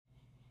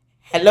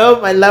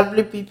Hello, my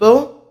lovely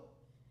people.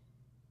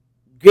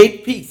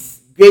 Great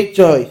peace, great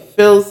joy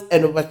fills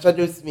and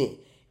overshadows me.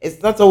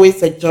 It's not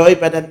always a joy,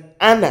 but an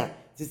honor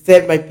to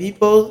serve my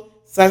people,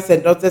 sons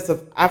and daughters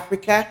of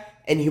Africa,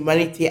 and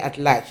humanity at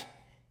large.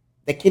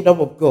 The kingdom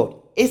of God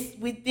is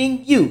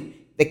within you.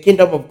 The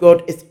kingdom of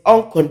God is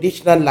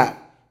unconditional love,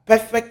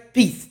 perfect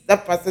peace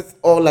that passes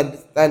all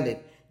understanding,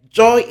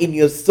 joy in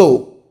your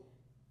soul,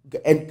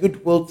 and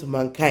goodwill to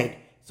mankind.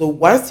 So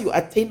once you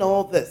attain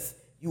all this,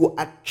 you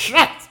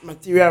attract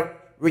material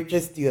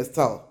riches to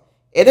yourself.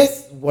 It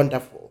is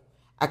wonderful.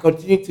 I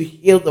continue to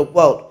heal the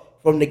world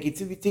from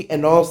negativity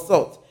and all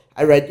sorts.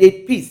 I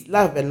radiate peace,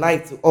 love, and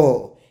light to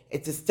all.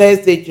 It is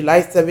Thursday,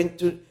 July 7th,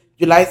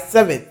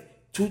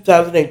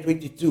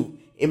 2022,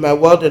 in my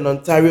world in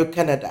Ontario,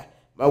 Canada.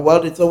 My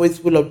world is always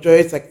full of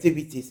joyous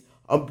activities,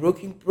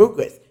 unbroken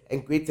progress,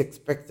 and great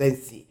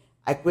expectancy.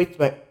 I create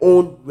my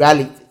own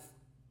realities.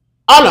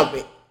 All of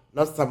it,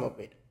 not some of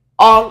it.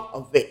 All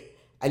of it.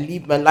 I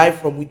live my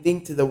life from within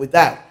to the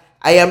without.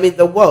 I am in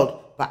the world,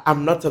 but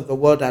I'm not of the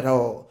world at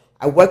all.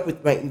 I work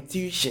with my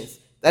intuitions.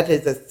 That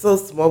is the still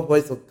small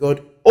voice of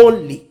God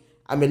only.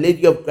 I'm a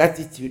lady of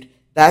gratitude.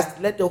 Thus,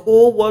 let the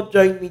whole world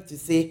join me to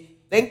say,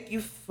 thank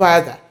you,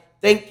 Father.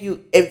 Thank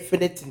you,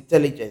 infinite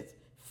intelligence.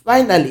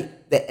 Finally,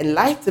 the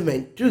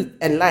enlightenment, truth,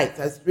 and light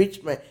has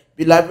reached my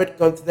beloved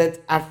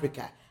continent,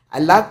 Africa. I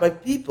love my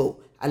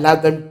people. I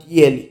love them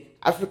dearly.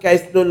 Africa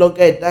is no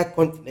longer a dark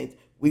continent.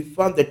 We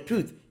found the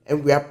truth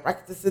and we are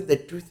practicing the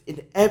truth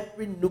in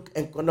every nook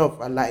and corner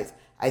of our lives.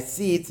 I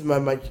see it in my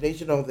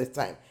imagination all the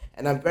time,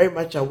 and I'm very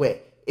much aware.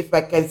 If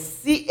I can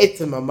see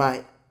it in my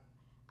mind,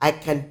 I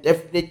can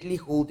definitely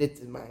hold it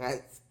in my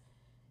hands.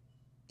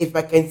 If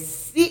I can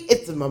see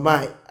it in my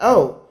mind,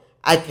 oh,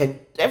 I can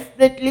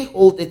definitely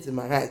hold it in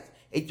my hands.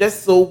 It's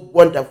just so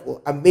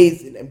wonderful,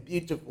 amazing, and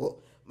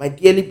beautiful. My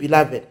dearly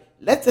beloved,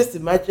 let us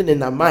imagine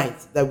in our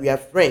minds that we are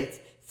friends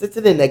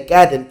sitting in a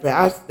garden,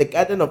 perhaps the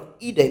Garden of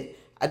Eden,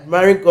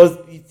 admiring God's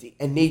beauty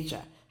and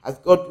nature as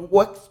God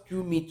works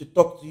through me to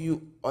talk to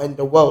you and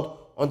the world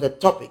on the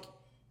topic.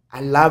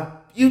 I love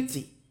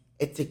beauty.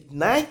 It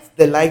ignites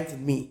the light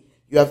in me.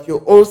 You have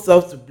your own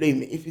self to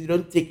blame if you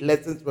don't take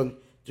lessons from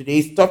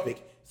today's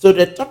topic. So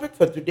the topic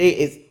for today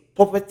is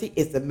poverty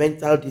is a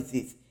mental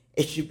disease.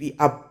 It should be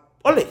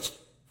abolished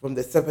from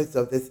the surface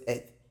of this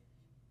earth.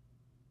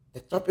 The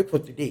topic for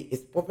today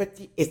is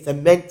poverty is a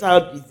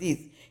mental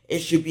disease. It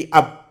should be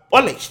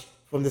abolished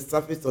from the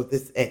surface of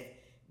this earth.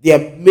 There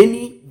are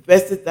many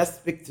verses that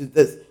speak to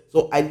this,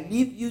 so I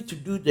leave you to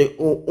do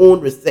your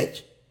own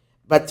research.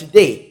 But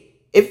today,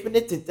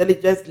 infinite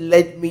intelligence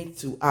led me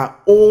to our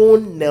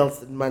own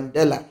Nelson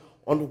Mandela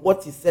on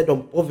what he said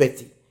on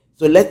poverty.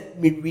 So let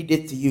me read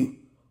it to you.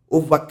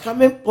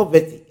 Overcoming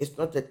poverty is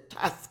not a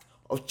task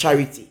of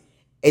charity.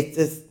 It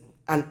is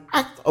an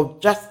act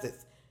of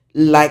justice.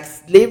 Like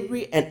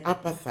slavery and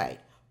apartheid,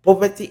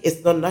 poverty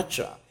is not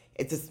natural.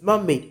 It is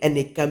man-made and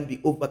it can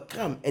be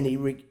overcome and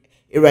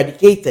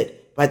eradicated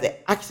by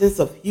the actions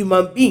of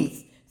human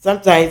beings.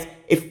 Sometimes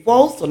it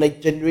falls on a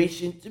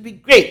generation to be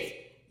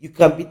great. You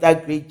can be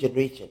that great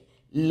generation.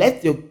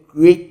 Let your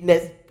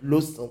greatness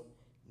blossom.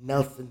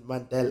 Nelson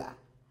Mandela.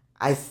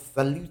 I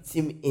salute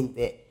him in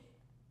the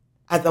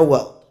other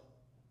world.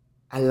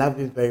 I love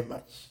him very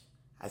much.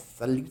 I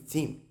salute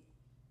him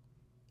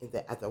in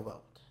the other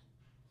world.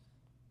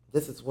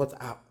 This is what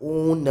our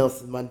own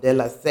Nelson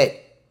Mandela said.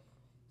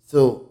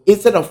 So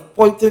instead of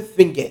pointing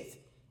fingers,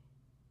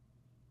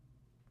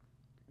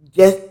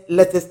 just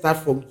let us start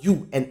from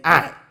you and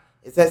I.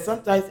 It says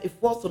sometimes it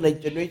falls on a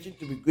generation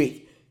to be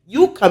great.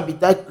 You can be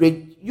that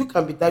great. You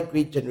can be that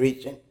great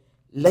generation.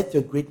 Let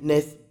your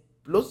greatness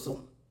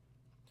blossom.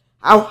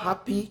 How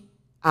happy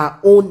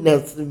our own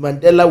Nelson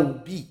Mandela will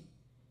be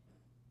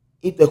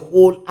if the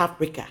whole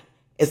Africa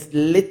is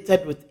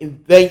littered with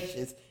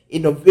inventions,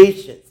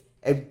 innovations,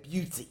 and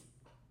beauty.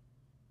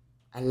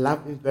 I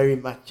love him very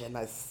much and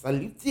I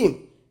salute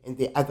him in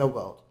the other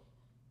world.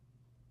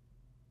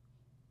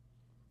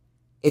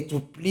 It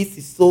will please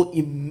his soul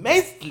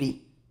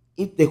immensely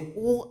if the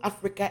whole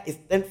Africa is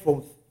then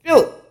from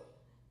filth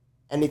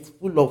and it's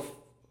full of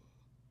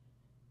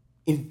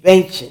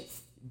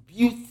inventions,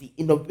 beauty,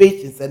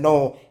 innovations, and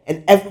all,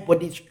 and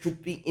everybody's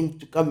trooping in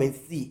to come and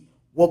see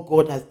what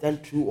God has done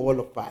through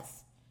all of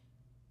us.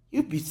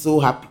 You'll be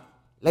so happy.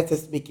 Let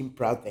us make him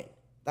proud then.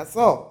 That's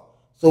all.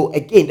 So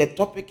again, the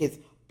topic is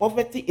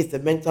poverty is a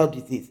mental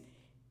disease.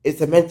 It's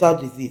a mental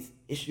disease.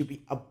 It should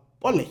be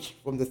abolished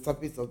from the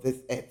surface of this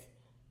earth.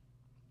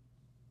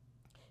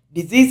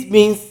 Disease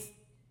means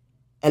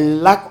a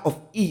lack of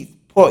ease,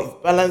 poise,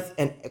 balance,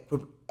 and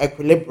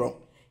equilibrium.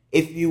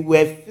 If you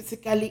were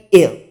physically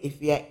ill,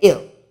 if you are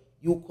ill,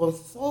 you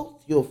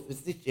consult your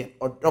physician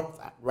or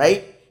doctor,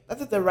 right?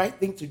 That is the right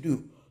thing to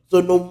do. So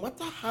no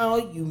matter how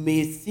you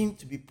may seem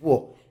to be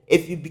poor,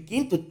 if you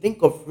begin to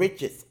think of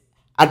riches,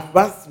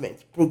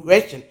 advancement,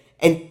 progression,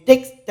 and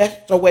take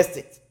steps towards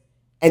it,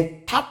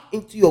 and tap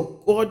into your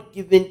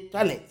God-given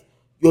talent,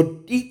 your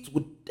deeds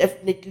would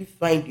definitely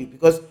find you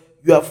because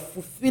you are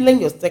fulfilling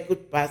your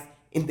sacred path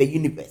in the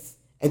universe.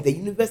 and the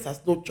universe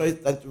has no choice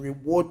than to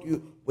reward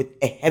you with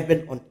a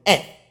heaven on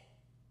earth.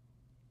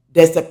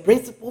 There's a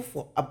principle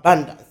for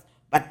abundance,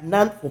 but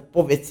none for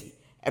poverty.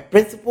 A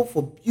principle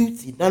for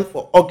beauty, none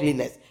for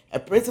ugliness. A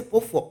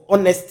principle for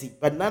honesty,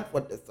 but none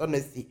for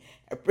dishonesty.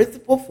 A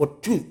principle for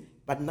truth,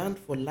 but none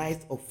for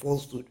lies or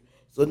falsehood.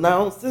 So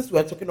now, since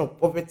we're talking of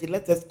poverty,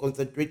 let us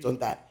concentrate on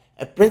that.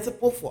 A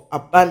principle for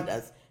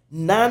abundance,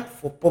 none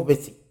for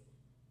poverty.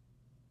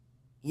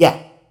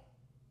 Yeah.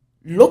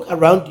 Look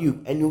around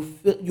you and you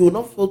will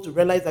not fail to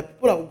realize that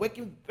people are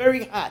working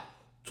very hard,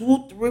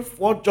 2, 3,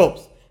 4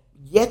 jobs,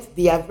 yet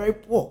they are very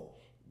poor.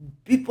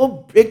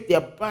 People break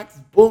their backs,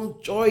 bones,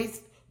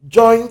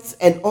 joints,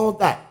 and all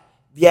that.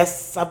 They are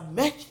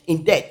submerged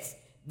in debt.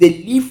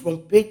 They live from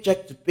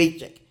paycheck to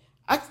paycheck.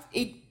 Ask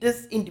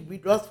these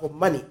individuals for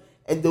money,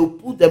 and they'll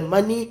put the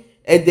money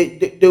and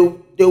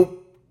they'll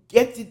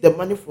get it, the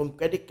money from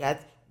credit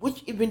cards,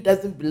 which even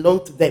doesn't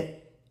belong to them,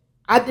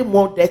 adding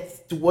more debts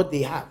to what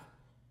they have.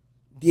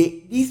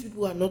 These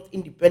people are not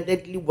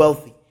independently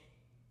wealthy.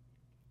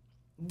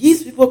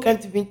 These people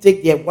can't even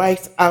take their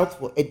wives out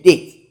for a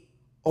date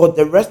or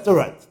the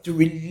restaurant to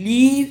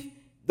relieve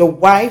the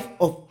wife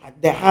of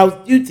the house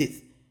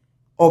duties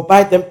or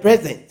buy them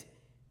presents.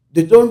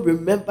 They don't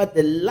remember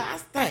the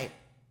last time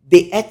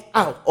they ate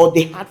out or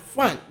they had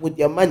fun with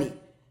their money.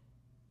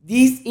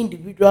 These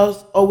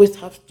individuals always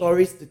have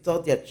stories to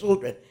tell their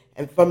children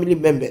and family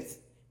members.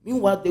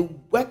 Meanwhile, they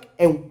work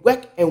and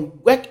work and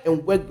work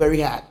and work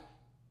very hard.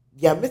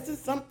 They are missing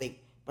something,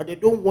 but they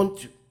don't want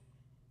to.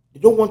 They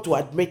don't want to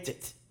admit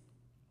it.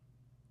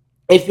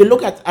 If you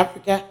look at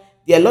Africa,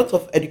 there are lots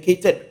of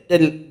educated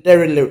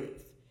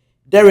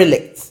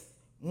derelicts.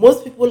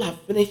 Most people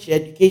have finished their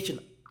education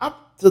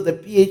up to the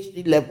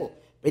PhD level,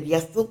 but they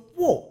are still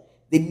poor.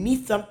 They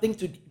need something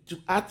to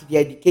add to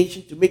their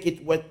education to make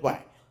it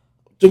worthwhile.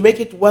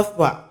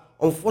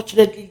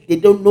 Unfortunately, they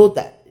don't know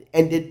that,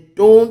 and they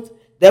don't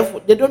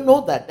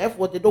know that,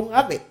 therefore they don't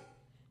have it.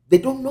 They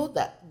don't know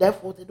that,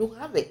 therefore they don't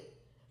have it.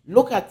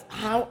 Look at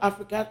how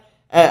Africans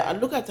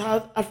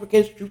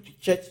troop to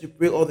church to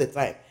pray all the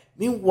time.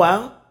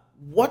 Meanwhile,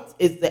 what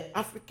is the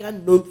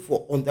African known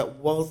for on the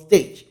world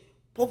stage?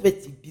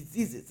 Poverty,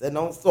 diseases, and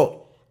all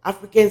sorts.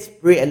 Africans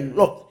pray a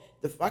lot.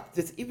 The fact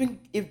is, even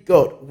if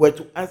God were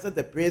to answer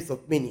the prayers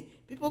of many,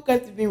 people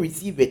can't even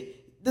receive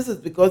it. This is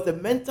because the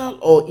mental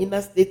or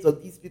inner states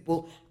of these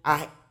people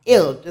are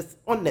ill,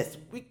 dishonest,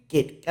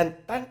 wicked,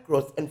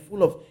 cantankerous, and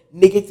full of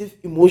negative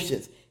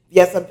emotions.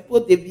 There are some people,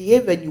 they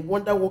behave and you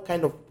wonder what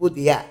kind of people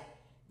they are.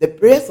 The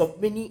prayers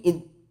of many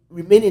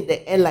remain in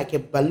the air like a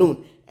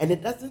balloon, and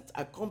it doesn't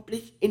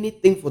accomplish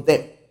anything for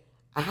them.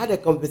 I had a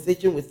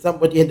conversation with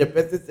somebody, and the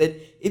person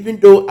said, even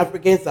though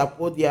Africans are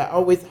poor, they are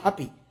always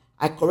happy.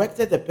 I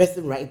corrected the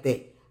person right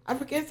there.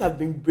 Africans have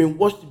been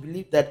brainwashed to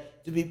believe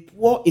that to be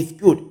poor is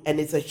good, and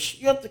it's a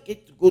sure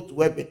ticket to go to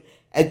heaven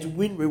and to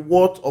win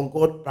rewards on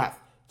God's path.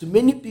 To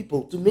many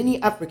people, to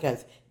many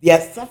Africans, they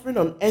are suffering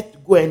on earth to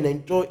go and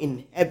enjoy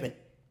in heaven.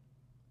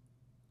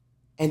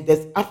 And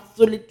there's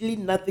absolutely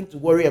nothing to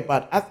worry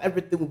about, as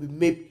everything will be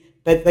made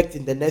perfect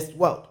in the next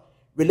world.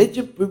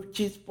 Religion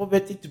preaches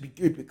poverty to be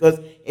good because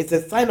it's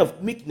a sign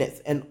of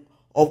meekness and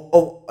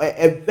of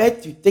a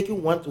virtue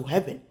taking one to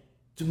heaven.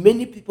 To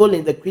many people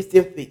in the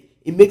Christian faith,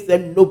 it makes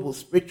them noble,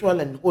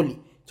 spiritual, and holy.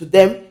 To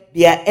them,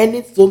 they are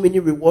earning so many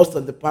rewards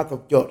on the path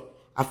of God.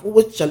 I've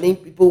always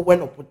challenged people when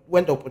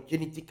the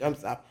opportunity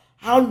comes up,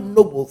 how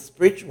noble,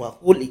 spiritual,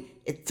 holy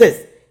it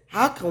is.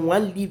 How can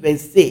one live and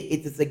say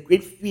it is a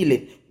great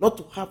feeling not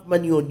to have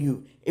money on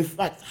you? In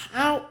fact,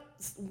 how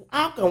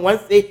can one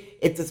say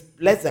it is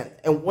pleasant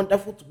and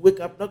wonderful to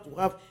wake up not to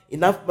have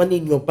enough money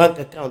in your bank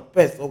account,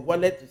 purse, or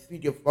wallet to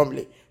feed your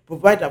family,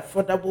 provide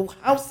affordable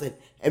housing,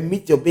 and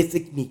meet your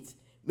basic needs?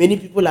 Many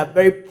people are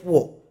very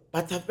poor,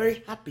 but are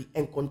very happy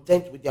and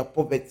content with their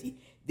poverty.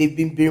 They've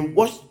been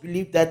brainwashed to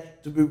believe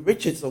that to be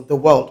riches of the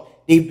world.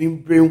 They've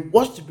been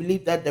brainwashed to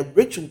believe that the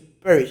rich will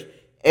perish.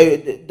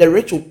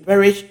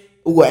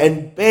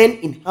 And burn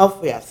in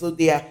hellfire. So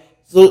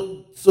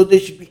they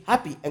should be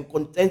happy and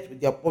content with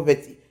their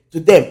poverty. To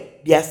them,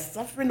 they are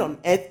suffering on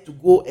earth to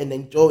go and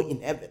enjoy in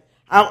heaven.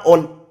 How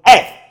on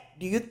earth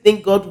do you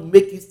think God will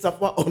make you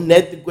suffer on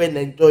earth to go and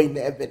enjoy in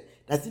heaven?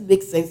 Does it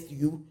make sense to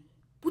you?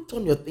 Put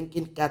on your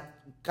thinking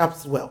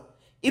caps well.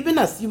 Even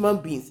as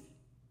human beings,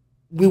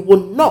 we will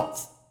not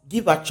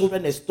give our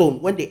children a stone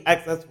when they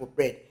ask us for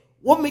bread.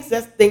 What makes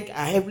us think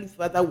our Heavenly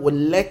Father will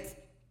let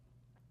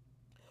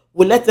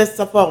us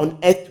suffer on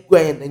earth to go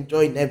and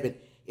enjoy in heaven?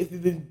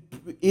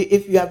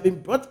 If you have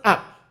been brought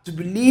up to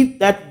believe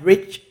that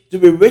to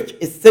be rich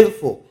is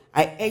sinful,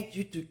 I urge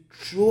you to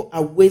throw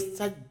away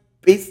such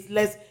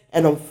baseless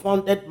and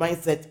unfounded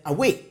mindset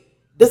away.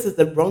 This is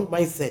the wrong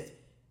mindset.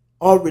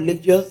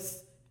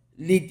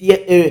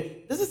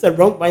 This is a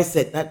wrong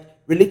mindset that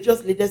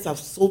religious leaders have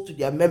sold to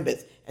their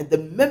members, and the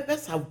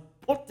members have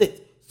bought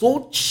it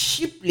so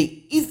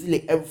cheaply,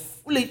 easily, and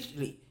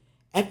foolishly.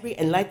 Every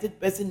enlightened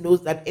person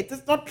knows that it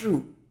is not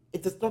true.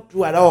 It is not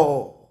true at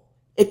all.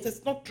 It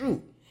is not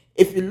true.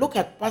 If you look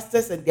at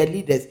pastors and their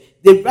leaders,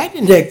 they ride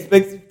in their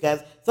expensive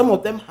cars. Some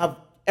of them have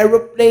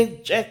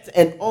aeroplanes, jets,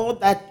 and all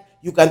that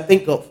you can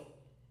think of.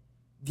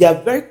 They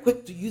are very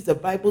quick to use the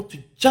Bible to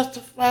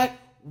justify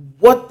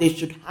what they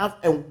should have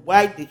and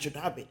why they should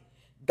have it.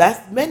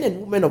 That's men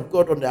and women of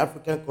God on the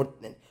African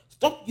continent.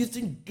 Stop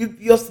using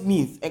dubious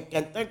means and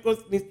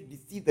cantankerous means to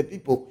deceive the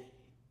people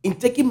in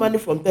taking money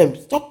from them.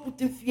 Stop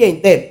putting fear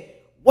in them.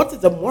 What is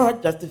the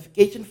moral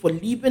justification for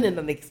living in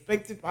an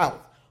expensive house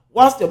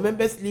whilst your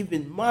members live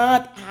in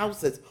mad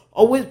houses,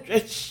 always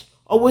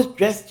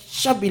dressed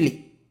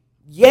shabbily?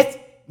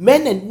 Yet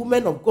men and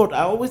women of God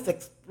are always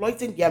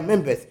exploiting their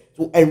members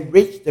to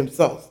enrich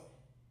themselves.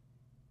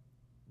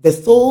 The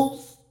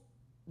souls,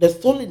 the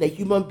soul in a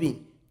human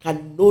being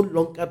can no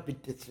longer be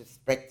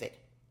disrespected.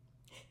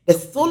 The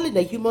soul in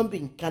a human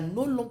being can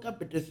no longer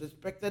be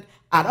disrespected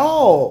at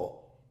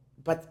all,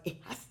 but it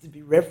has to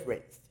be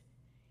reverenced.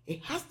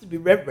 It has to be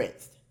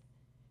reverenced.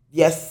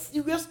 There are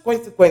serious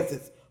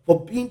consequences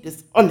for being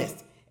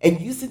dishonest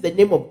and using the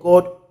name of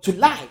God to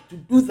lie, to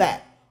do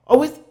that.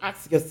 Always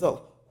ask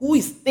yourself, who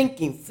is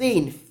thinking,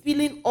 saying,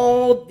 feeling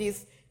all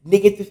these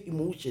negative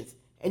emotions?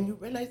 And you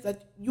realize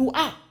that you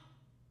are.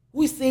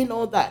 Who is saying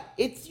all that?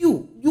 It's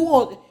you.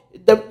 You,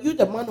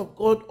 the man of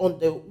God on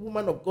the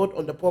woman of God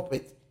on the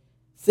pulpit,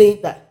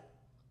 saying that.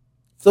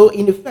 So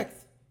in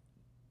effect,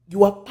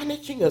 you are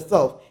punishing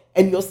yourself,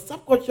 and your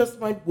subconscious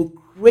mind will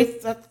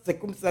create such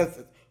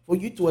circumstances for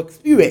you to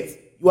experience.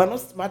 You are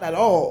not smart at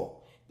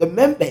all. The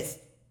members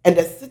and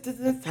the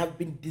citizens have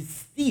been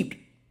deceived.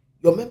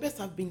 Your members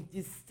have been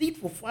deceived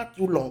for far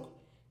too long.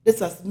 This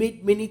has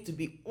made many to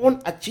be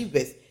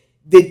unachievers.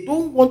 They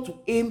don't want to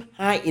aim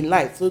high in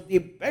life, so they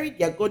bury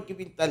their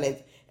God-given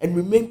talents and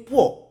remain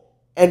poor.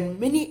 And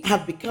many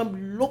have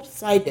become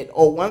lopsided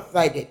or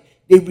one-sided.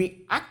 They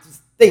react to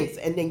things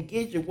and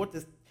engage in what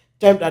is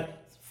termed as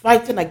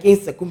fighting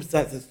against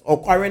circumstances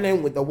or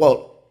quarreling with the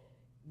world.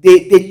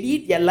 They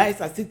lead their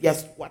lives as if they are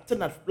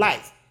swatting at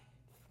flies,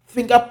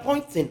 finger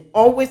pointing,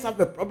 always have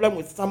a problem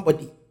with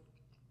somebody.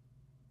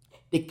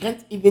 They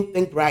can't even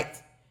think right.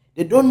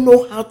 They don't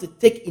know how to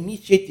take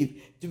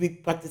initiative to be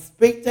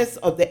participators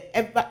of the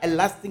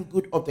everlasting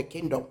good of the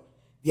kingdom.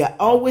 They are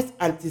always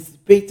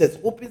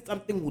anticipators, hoping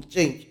something will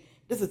change.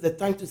 This is the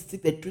time to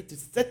seek the truth, to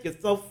set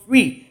yourself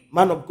free,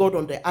 man of God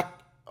on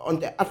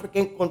the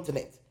African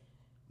continent.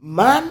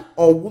 Man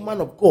or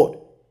woman of God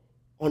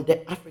on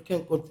the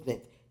African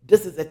continent.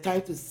 This is the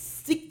time to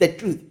seek the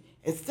truth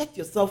and set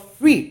yourself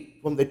free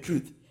from the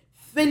truth.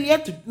 Failure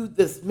to do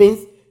this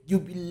means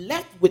you'll be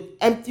left with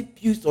empty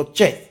pews or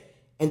chairs,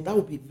 and that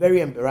will be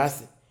very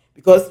embarrassing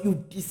because you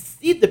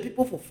deceived the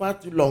people for far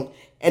too long,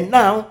 and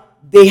now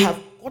they have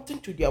gotten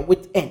to their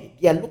wit's end.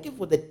 They are looking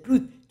for the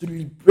truth to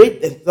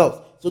liberate themselves,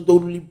 so they'll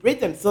liberate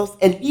themselves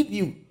and leave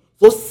you.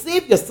 So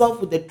save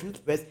yourself with the truth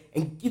first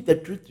and give the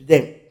truth to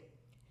them.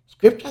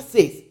 Scripture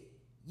says,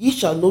 ye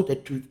shall know the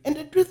truth, and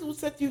the truth will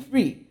set you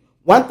free.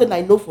 One thing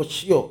I know for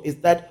sure is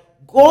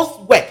that God's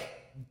work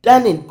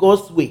done in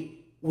God's way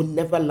will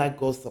never lack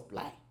God's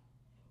supply.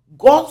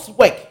 God's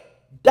work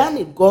done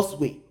in God's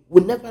way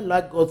will never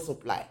lack God's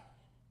supply.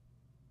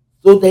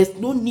 So there's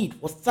no need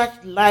for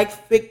such like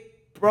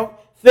fake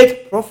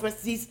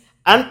prophecies,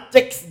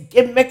 antics,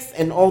 gimmicks,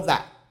 and all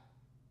that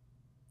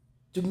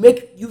to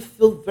make you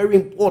feel very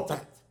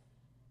important.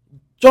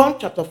 John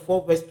chapter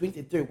 4, verse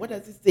 23. What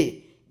does it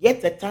say?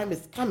 Yet a time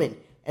is coming,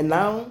 and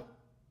now,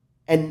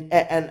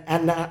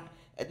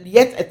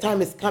 yet a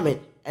time is coming,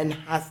 and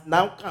has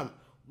now come,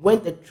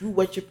 when the true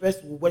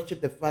worshippers will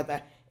worship the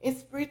Father in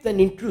spirit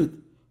and in truth,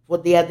 for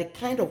they are the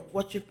kind of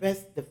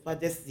worshippers the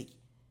Father seeks.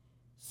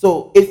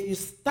 So if you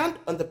stand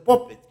on the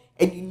pulpit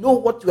and you know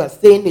what you are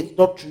saying is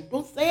not true,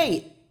 don't say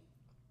it.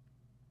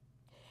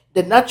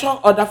 The natural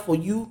order for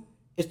you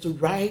is to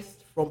rise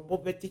from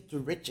poverty to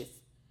riches,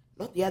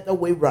 not the other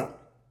way around.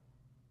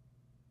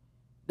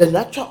 The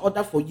natural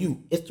order for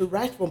you is to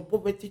rise from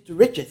poverty to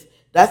riches.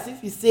 That's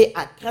if you say,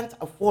 I can't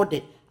afford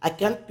it, I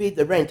can't pay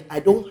the rent, I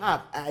don't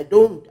have,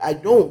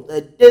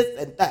 this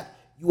and that.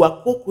 You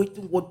are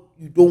co-creating what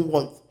you don't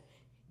want.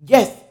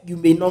 Yes, you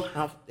may not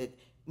have the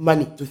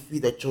money to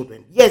feed the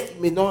children. Yes,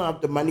 you may not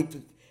have the money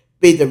to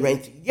pay the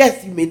rent.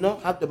 Yes, you may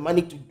not have the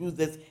money to do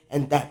this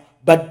and that.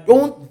 But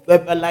don't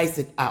verbalize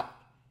it out.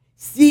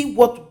 See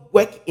what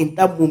works in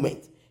that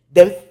moment.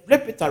 Then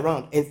flip it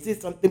around and say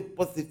something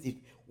positive,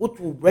 which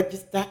will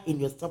register in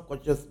your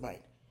subconscious mind.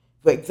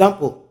 For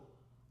example,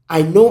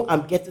 I know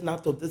I'm getting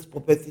out of this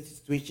poverty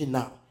situation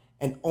now,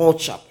 and all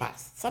shall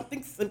pass.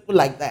 Something simple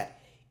like that.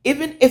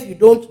 Even if you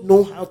don't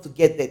know how to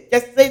get there,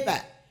 just say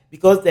that.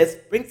 Because there's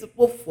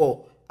principle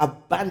for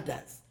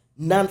abundance,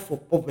 none for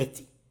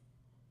poverty.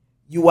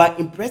 You are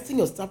impressing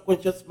your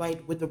subconscious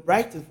mind with the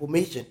right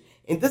information.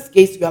 In this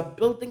case, you are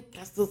building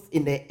castles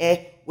in the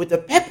air with a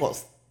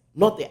purpose,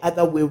 not the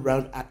other way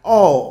around at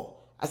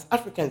all. As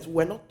Africans, we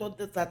were not taught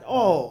this at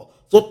all.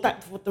 So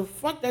for the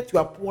fact that you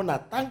are poor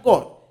now, thank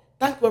God.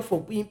 Thank God for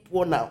being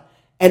poor now.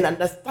 And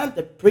understand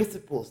the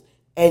principles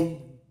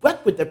and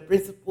work with the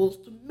principles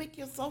to make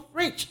yourself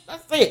rich.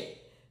 That's it.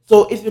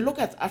 So if you look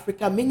at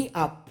Africa, many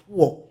are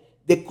poor.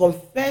 They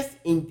confess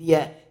in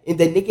their in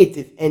the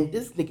negative, and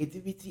this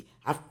negativity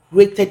have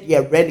created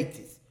their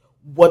realities.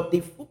 What they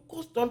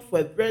focused on for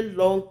a very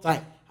long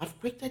time have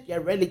created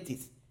their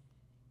realities.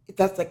 It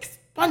has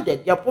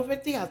expanded. Their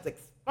poverty has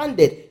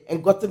expanded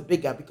and gotten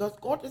bigger because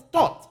God is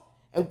taught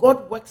and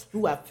God works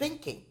through our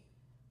thinking.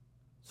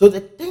 So the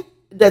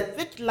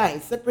thick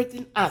line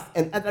separating us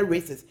and other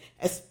races,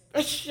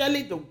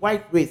 especially the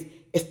white race,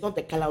 is not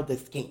the color of the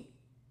skin.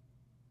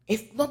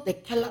 It's not the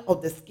color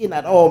of the skin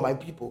at all, my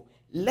people.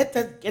 Let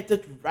us get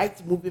it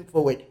right moving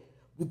forward.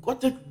 We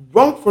got it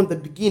wrong from the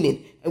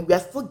beginning, and we are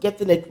still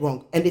getting it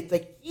wrong. And it's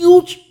a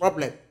huge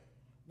problem,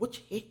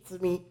 which hits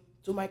me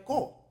to my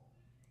core.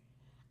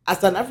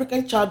 As an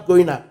African child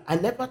growing up, I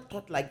never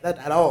thought like that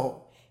at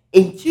all.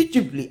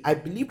 Intuitively, I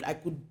believed I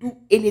could do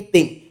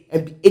anything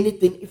and be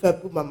anything if I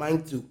put my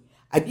mind to.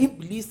 I didn't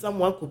believe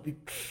someone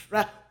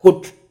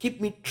could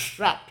keep me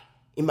trapped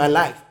in my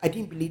life. I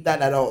didn't believe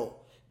that at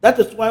all. That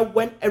is why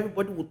when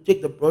everybody would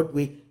take the broad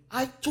way,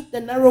 I took the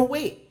narrow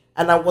way,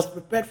 and I was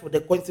prepared for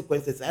the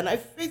consequences, and I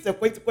faced the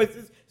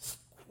consequences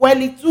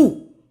squarely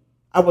too.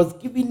 I was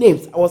given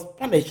names. I was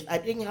punished. I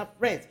didn't have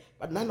friends,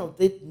 but none of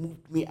it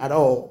moved me at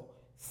all.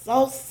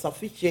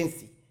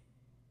 Self-sufficiency.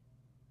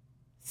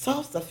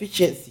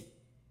 Self-sufficiency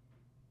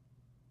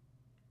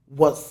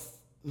was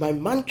my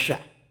mantra.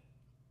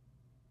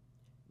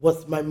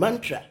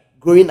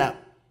 Growing up.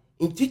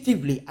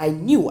 Intuitively, I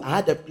knew I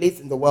had a place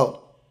in the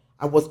world.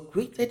 I was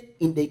created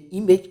in the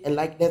image and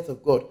likeness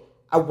of God.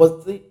 I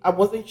wasn't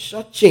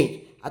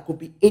shortchanged. I could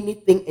be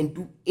anything and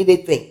do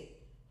anything.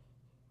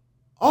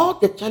 All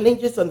the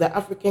challenges on the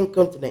African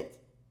continent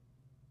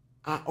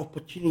are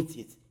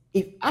opportunities.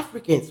 If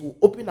Africans will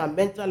open our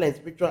mental and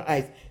spiritual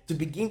eyes to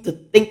begin to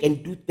think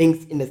and do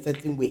things in a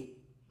certain way.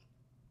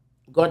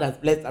 God has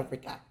blessed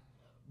Africa.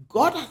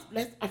 God has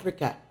blessed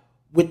Africa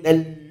with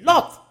a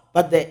lot,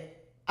 but the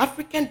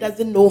African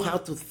doesn't know how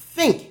to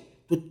think,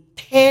 to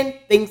turn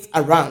things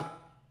around.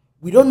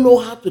 We don't know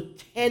how to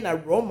turn our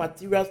raw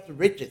materials to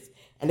riches,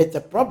 and it's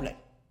a problem.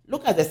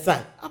 Look at the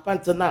sun. Up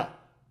until now,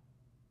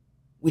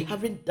 we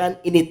haven't done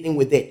anything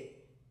with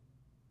it.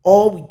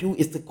 All we do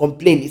is to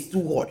complain. It's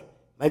too hot.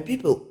 My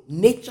people,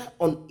 nature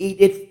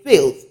unaided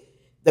fails.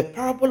 The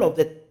parable of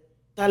the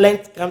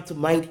talents come to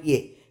mind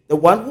here. The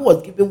one who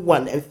was given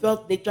one and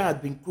felt nature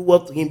had been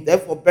cruel to him,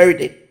 therefore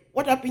buried it.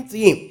 What happened to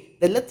him?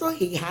 The little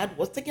he had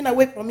was taken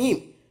away from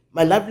him.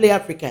 My lovely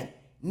African,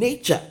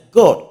 nature,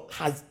 God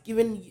has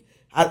given you.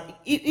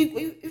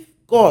 If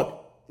God,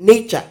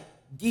 nature,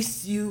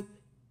 gives you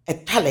a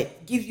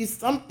talent, gives you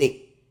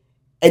something,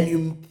 and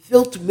you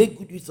fail to make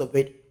good use of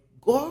it,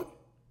 God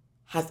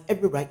has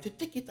every right to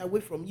take it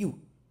away from you.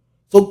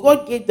 So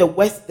God gave the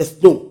West the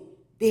snow.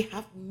 They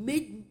have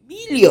made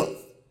millions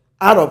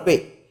out of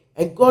it.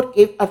 And God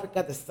gave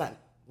Africa the sun.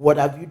 What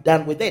have you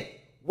done with it?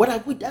 What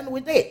have we done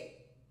with it?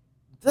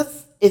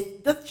 This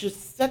should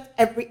set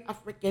every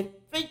African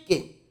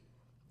thinking.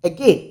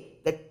 Again,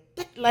 the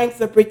thick line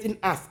separating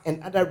us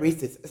and other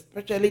races,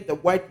 especially the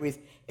white race,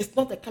 is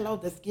not the color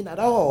of the skin at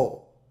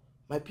all.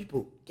 My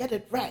people, get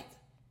it right.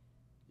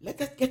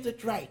 Let us get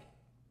it right.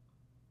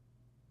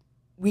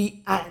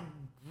 We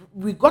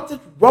got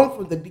it wrong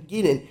from the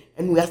beginning,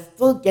 and we are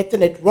still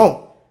getting it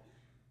wrong.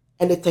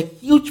 And it's a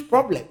huge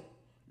problem.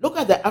 Look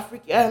at the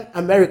African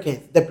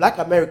Americans, the black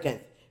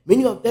Americans.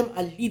 Many of them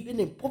are living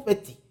in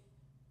poverty,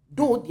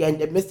 though they are in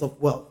the midst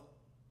of wealth.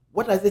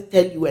 What does it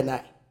tell you and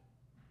I?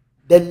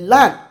 The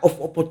land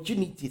of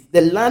opportunities,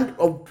 the land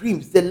of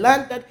dreams, the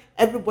land that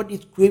everybody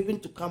is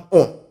craving to come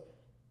on.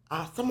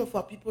 Some of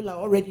our people are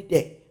already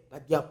there,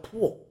 but they are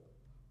poor.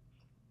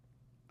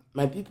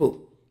 My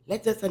people,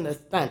 let us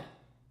understand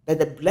that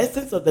the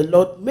blessings of the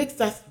Lord makes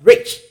us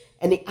rich,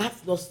 and He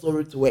adds no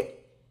sorrow to it.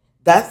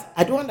 Thus,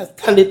 I don't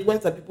understand it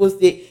when some people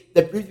say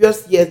the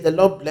previous years the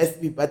Lord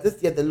blessed me, but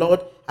this year the Lord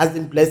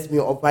hasn't blessed me,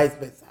 or vice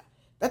versa.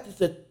 That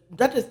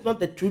is not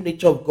the true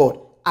nature of God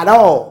at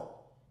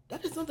all.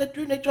 That is not the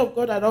true nature of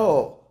God at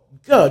all.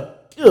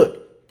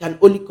 Good can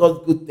only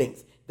cause good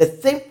things. The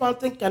same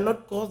fountain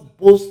cannot cause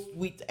both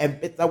sweet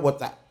and bitter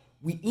water.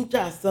 We injure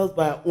ourselves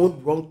by our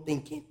own wrong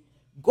thinking.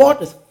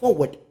 God is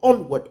forward,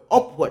 onward,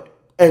 upward,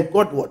 and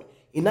Godward.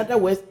 In other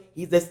words,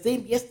 He's the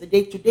same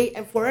yesterday, today,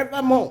 and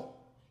forevermore.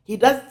 He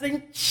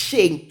doesn't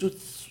change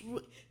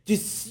to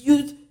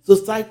suit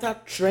societal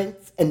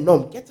trends and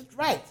norms. Get it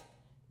right.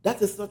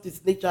 That is not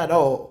His nature at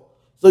all.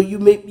 So you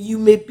may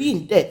be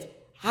in debt,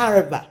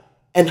 however,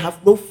 and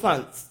have no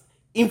funds,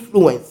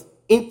 influence,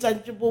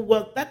 intangible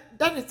wealth.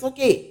 That is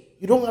okay.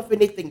 You don't have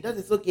anything. That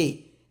is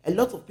okay. A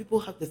lot of people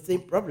have the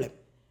same problem.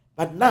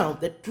 But now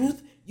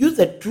use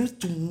the truth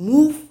to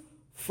move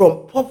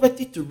from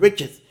poverty to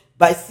riches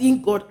by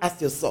seeing God as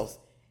your source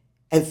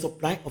and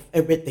supply of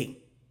everything.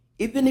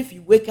 Even if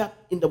you wake up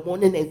in the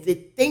morning and say,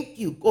 thank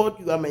you, God,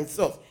 you are my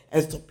source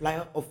and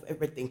supplier of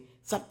everything,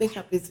 something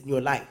happens in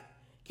your life.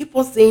 Keep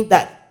on saying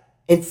that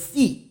and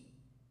see.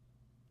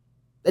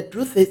 The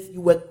truth is,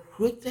 you were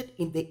created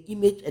in the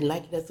image and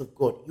likeness of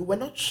God. You were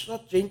not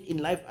shortchanged in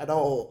life at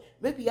all.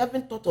 Maybe you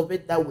haven't thought of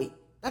it that way.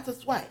 That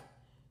is why.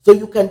 So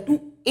you can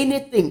do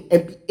anything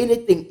and be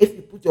anything if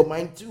you put your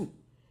mind to.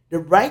 The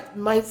right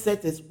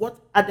mindset is what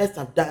others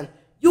have done,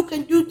 you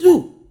can do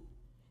too.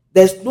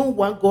 There's no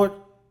one God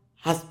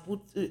has put,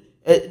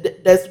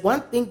 there's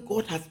one thing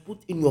God has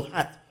put in your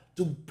heart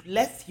to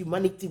bless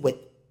humanity with.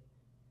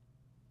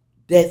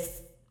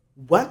 There's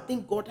one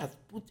thing God has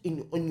put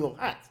in your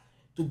heart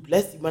to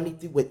bless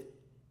humanity with.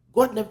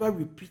 God never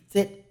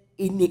repeated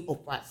any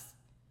of us.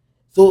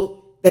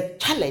 So the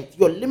talent,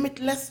 your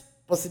limitless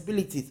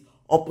possibilities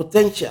or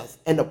potentials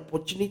and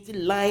opportunity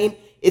lying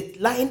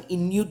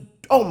in you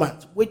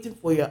dormant, waiting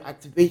for your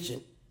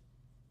activation.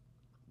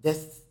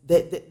 There's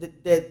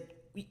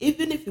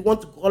even if you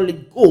want to call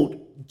it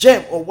gold,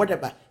 gem, or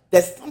whatever,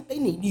 there's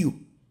something in you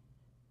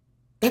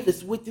that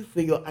is waiting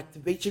for your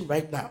activation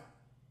right now.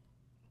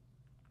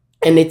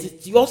 And it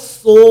is your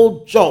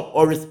sole job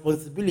or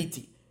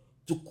responsibility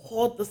to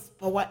call this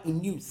power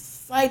in you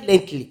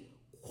silently,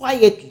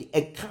 quietly,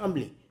 and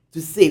calmly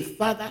to say,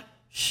 Father,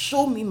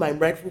 show me my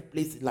rightful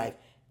place in life.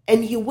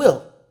 And He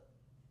will.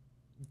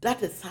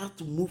 That is how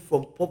to move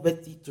from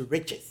poverty to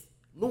riches.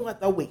 No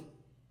other way.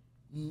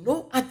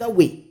 No other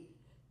way.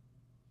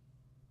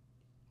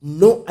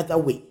 No other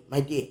way, my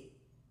dear.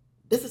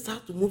 This is how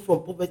to move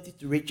from poverty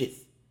to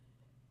riches.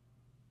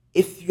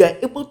 If you are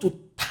able to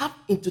tap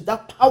into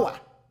that power,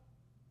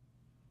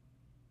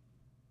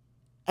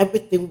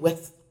 everything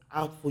works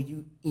out for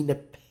you in a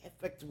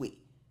perfect way.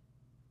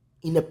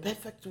 In a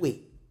perfect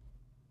way.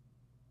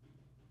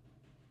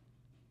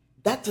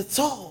 That is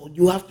all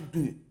you have to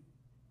do.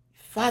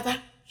 Father,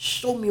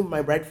 show me my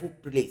rightful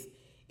place.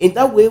 In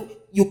that way,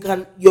 you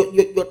can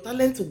your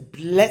talent will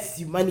bless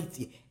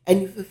humanity,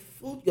 and you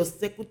fulfill your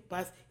sacred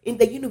purpose in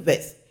the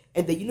universe.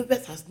 And the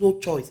universe has no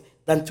choice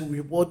than to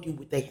reward you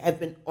with a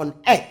heaven on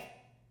earth.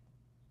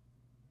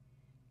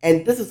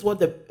 And this is what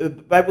the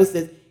Bible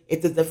says.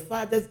 It is the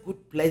Father's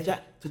good pleasure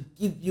to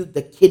give you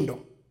the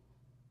kingdom.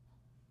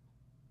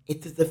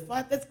 It is the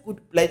Father's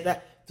good pleasure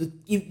to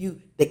give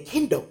you the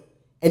kingdom.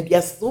 And there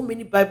are so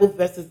many Bible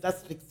verses that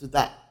speaks to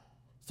that.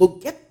 So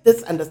get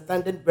this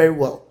understanding very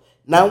well.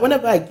 Now,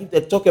 whenever I give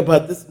the talk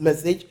about this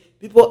message,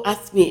 people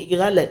ask me,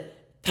 Eagle Helen,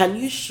 can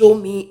you show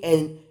me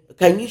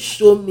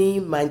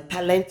my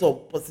talent or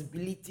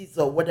possibilities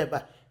or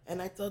whatever?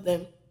 And I tell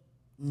them,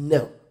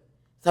 no.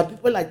 Some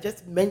people are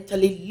just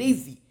mentally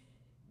lazy.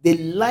 They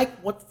like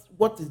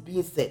what is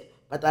being said,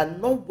 but are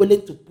not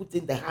willing to put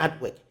in the hard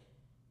work.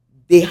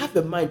 They have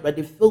a mind, but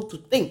they fail to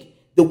think.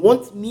 They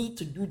want me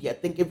to do their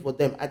thinking for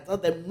them. I tell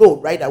them no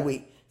right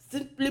away,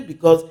 simply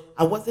because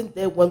I wasn't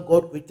there when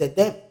God created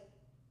them.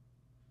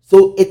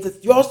 So it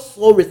is your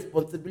sole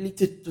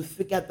responsibility to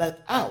figure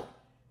that out.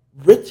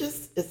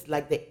 Riches is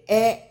like the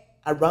air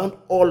around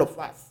all of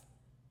us.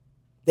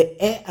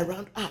 The air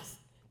around us.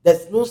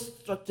 There's no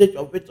shortage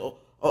of it, or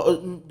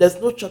there's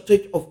no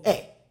shortage of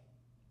air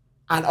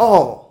at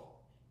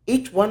all.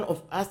 Each one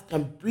of us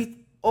can breathe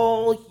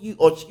all he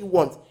or she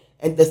wants,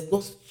 and there's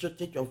no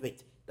shortage of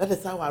it. That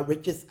is how our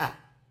riches are.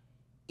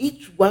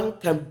 Each one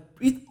can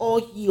breathe all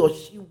he or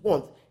she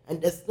wants,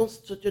 and there's no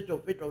shortage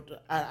of it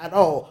at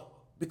all.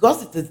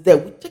 Because it is there,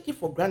 we take it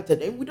for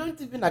granted and we don't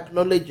even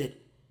acknowledge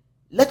it,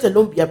 let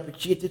alone be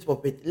appreciative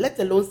of it, let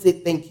alone say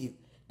thank you.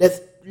 There's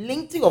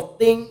plenty of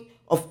things,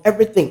 of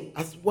everything,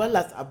 as well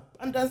as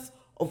abundance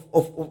of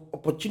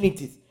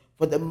opportunities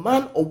for the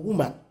man or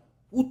woman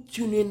who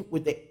tune in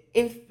with the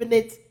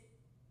infinite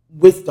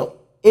wisdom,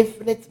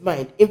 infinite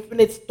mind,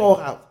 infinite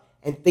storehouse,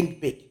 and think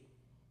big.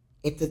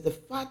 It is the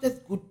Father's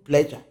good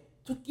pleasure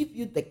to give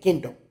you the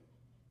kingdom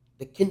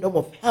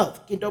of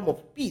health, kingdom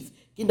of peace,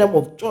 kingdom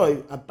of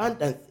joy,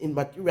 abundance in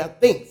material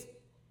things.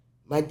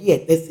 My dear,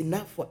 there's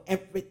enough for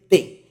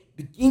everything.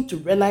 Begin to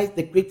realize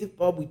the creative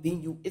power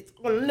within you. It's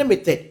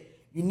unlimited.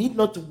 You need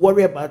not to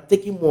worry about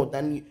taking more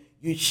than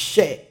you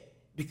share,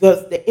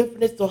 because the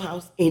infinite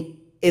storehouse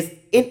is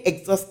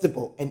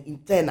inexhaustible and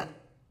eternal.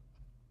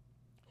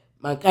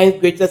 Mankind's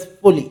greatest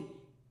folly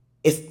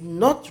is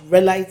not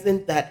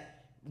realizing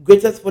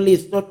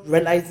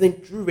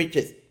true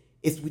riches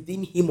is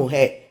within him or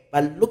her,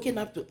 but looking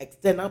up to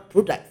external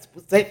products,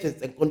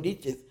 possessions, and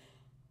conditions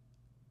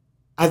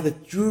as the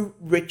true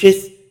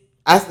riches,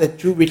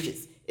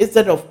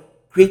 instead of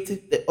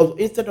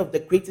the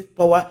creative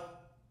power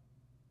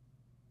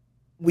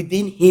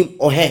within him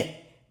or her.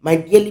 My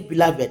dearly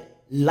beloved,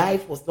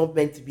 life was not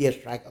meant to be a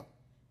struggle.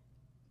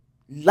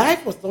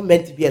 Life was not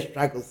meant to be a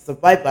struggle,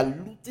 survived by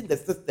looting the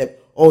system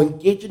or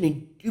engaging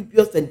in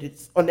dubious and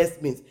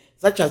dishonest means,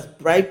 such as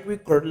bribery,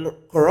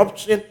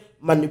 corruption,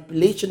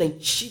 manipulation, and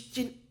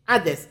cheating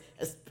others,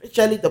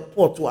 especially the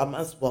poor, to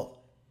amass wealth.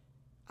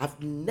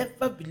 I've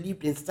never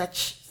believed in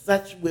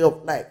such way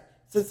of life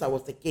since I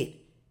was a kid.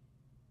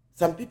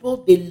 Some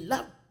people, they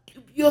love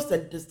dubious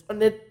and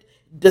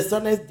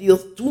dishonest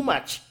deals too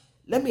much.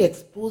 Let me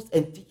expose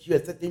and teach you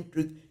a certain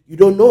truth you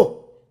don't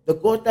know. The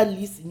God that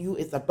lives in you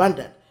is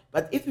abundant.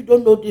 But if you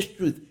don't know this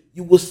truth,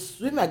 you will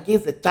swim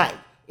against the tide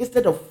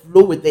instead of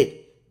flow with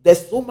it.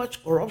 There's so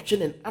much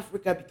corruption in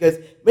Africa because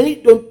many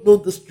don't know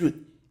this truth.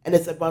 And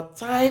it's about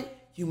time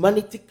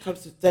humanity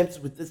comes to terms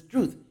with this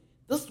truth.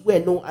 This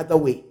way, no other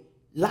way.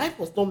 Life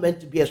was not meant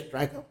to be a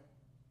struggle.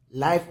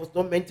 Life was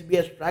not meant to be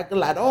a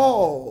struggle at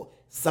all.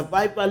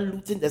 Survival,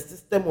 looting the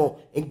system, or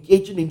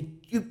engaging in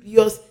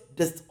dubious,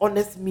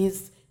 dishonest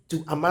means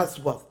to amass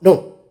wealth.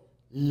 No.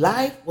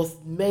 Life was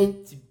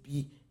meant to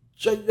be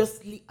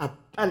joyously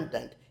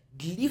abundant,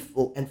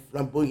 gleeful, and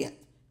flamboyant.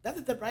 That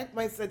is the right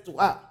mindset to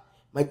have.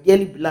 My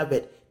dearly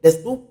beloved,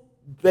 there's no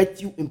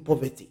virtue in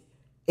poverty.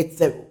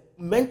 It's a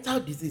mental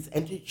disease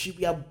and it should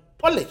be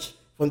abolished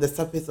from the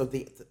surface of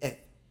the earth.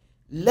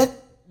 Let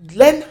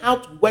Learn how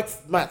to work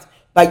smart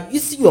by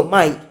using your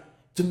mind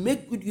to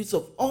make good use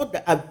of all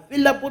the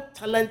available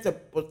talents and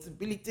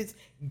possibilities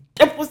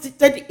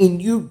deposited in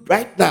you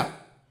right now.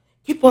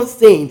 Keep on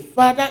saying,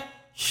 Father,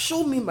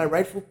 show me my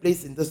rightful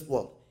place in this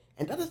world.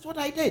 And that is what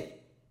I did.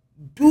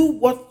 Do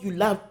what you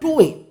love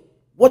doing,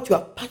 what you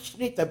are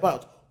passionate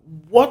about,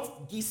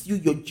 what gives you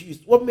your juice,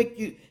 what makes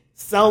you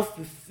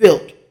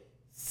self-fulfilled,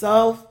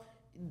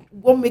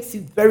 what makes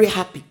you very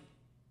happy.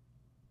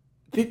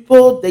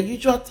 The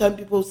usual term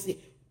people say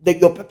that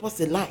your purpose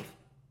in life.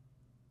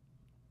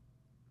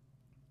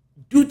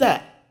 Do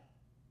that.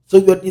 So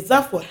your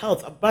desire for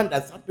health,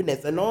 abundance,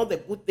 happiness, and all the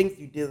good things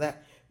you desire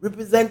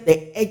represent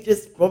the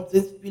edges,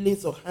 promptings,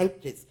 feelings, of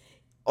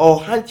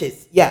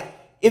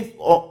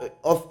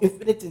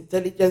infinite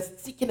intelligence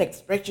seeking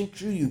expression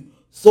through you.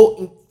 So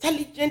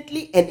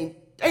intelligently and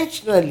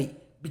intentionally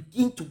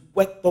begin to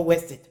work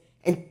towards it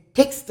and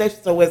take steps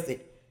towards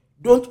it.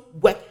 Don't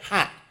work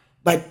hard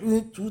by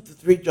doing 2 to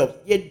 3 jobs,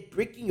 yet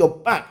breaking your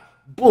back,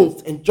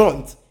 bones, and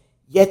joints.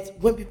 Yet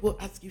when people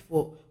ask you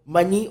for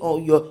money or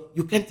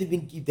you can't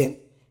even give them,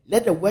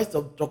 let the words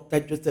of Dr.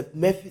 Joseph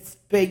Murphy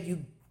spare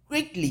you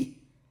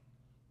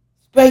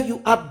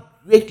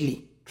up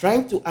greatly,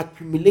 trying to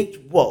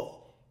accumulate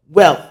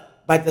wealth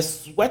by the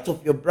sweat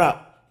of your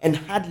brow and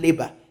hard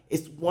labor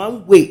is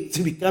one way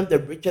to become the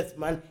richest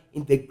man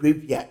in the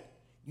graveyard.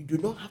 You do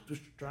not have to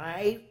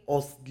strive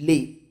or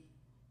slave.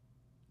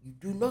 You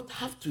do not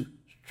have to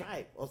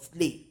strive or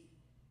slave.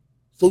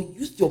 So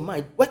use your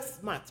mind, work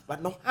smart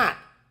but not hard.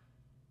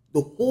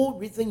 The whole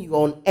reason you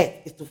are on earth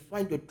is to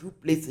find your true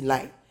place in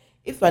life.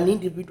 If an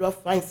individual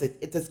finds it,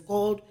 it is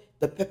called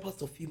the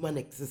purpose of human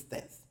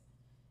existence.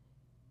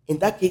 In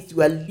that case,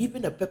 you are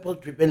living a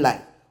purpose-driven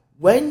life.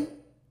 When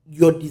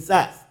your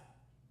desires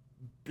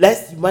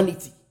bless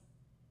humanity,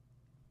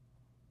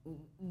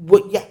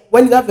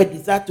 when you have a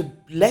desire to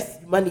bless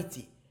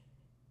humanity,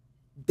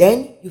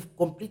 then you've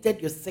completed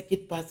your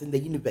second pass in the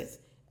universe.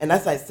 And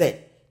as I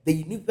said, the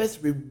universe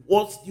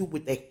rewards you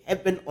with a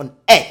heaven on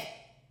earth.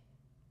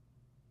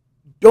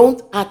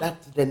 Don't add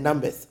up to the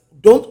numbers.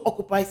 Don't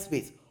occupy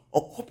space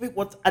or copy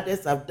what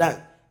others have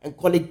done and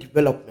call it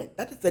development.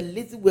 That is a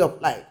lazy way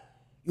of life.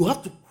 You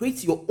have to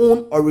create your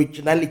own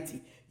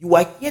originality. You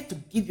are here to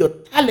give your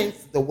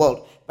talents to the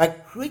world by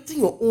creating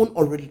your own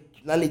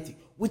originality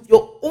with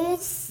your own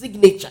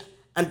signature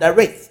and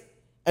direct,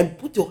 and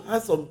put your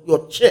hands on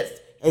your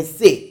chest and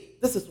say,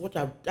 this is what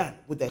I've done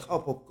with the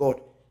help of God.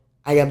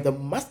 I am the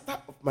master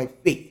of my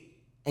faith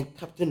and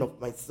captain of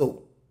my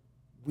soul.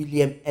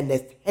 William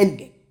Ernest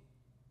Henley.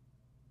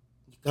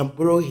 You can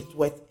borrow his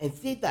words and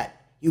say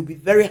that. You'll be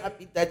very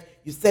happy that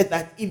you said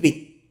that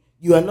even.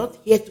 You are not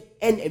here to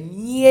earn a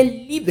mere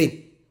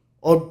living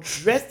or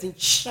dress in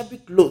shabby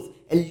clothes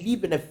and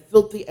live in a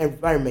filthy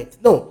environment.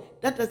 No,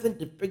 that doesn't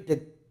depict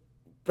the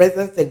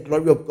presence and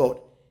glory of God.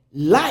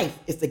 Life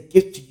is a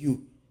gift to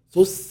you.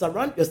 So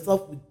surround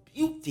yourself with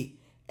beauty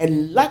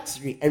and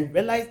luxury and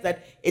realize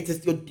that it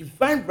is your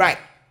divine right,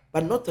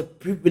 but not a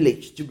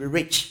privilege to be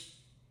rich.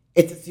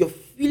 It is your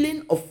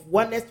feeling of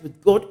oneness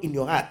with God in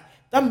your heart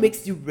that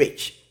makes you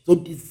rich. So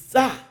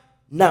desire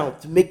now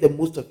to make the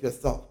most of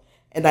yourself.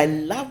 And I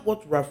love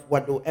what Ralph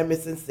Waldo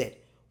Emerson said.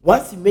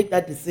 Once you make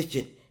that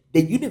decision,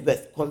 the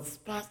universe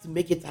conspires to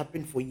make it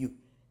happen for you.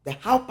 The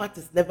how part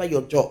is never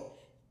your job.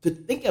 To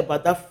think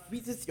about that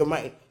freezes your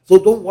mind. So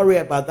don't worry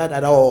about that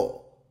at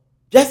all.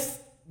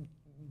 Just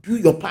do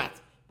your part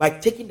by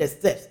taking the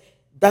steps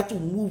that will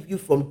move you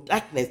from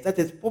darkness, that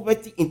is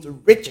poverty, into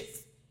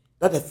riches,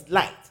 that is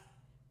light.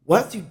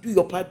 Once you do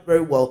your part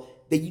very well,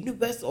 the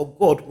universe or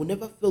God will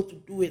never fail to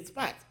do its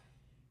part.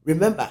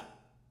 Remember,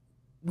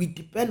 we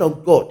depend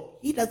on God.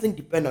 He doesn't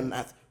depend on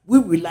us. We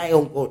rely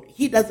on God.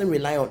 He doesn't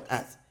rely on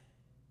us.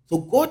 So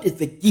God is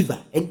the giver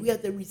and we are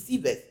the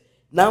receivers.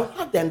 Now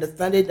have the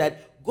understanding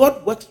that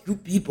God works through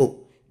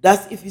people.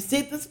 Thus, if you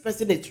say this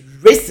person is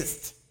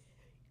racist,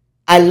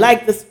 I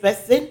like this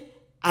person,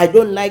 I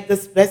don't like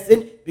this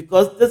person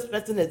because this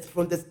person is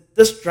from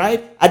this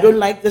tribe, I don't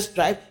like this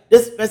tribe,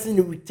 this person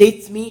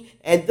irritates me,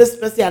 and this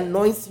person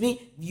annoys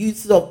me,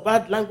 use of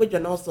bad language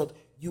and all sorts,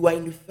 you are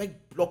in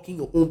effect blocking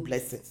your own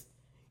blessings.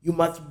 You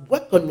must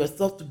work on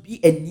yourself to be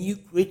a new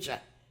creature.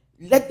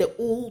 Let the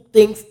old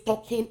things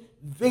talking,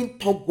 vain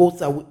talk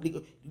goes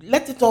away.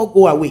 Let it all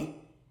go away.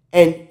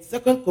 And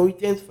 2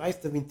 Corinthians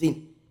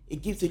 5:17,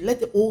 it gives you, let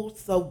the old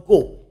self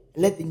go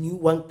and let the new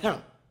one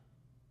come.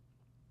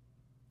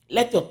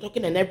 Let your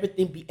talking and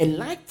everything be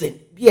enlightened.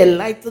 Be a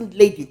enlightened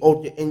lady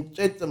or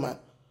gentleman.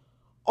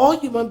 All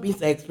human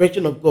beings are an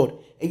expression of God,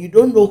 and you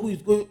don't know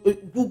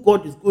who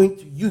God is going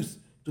to use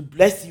to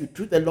bless you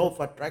through the law of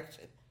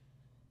attraction.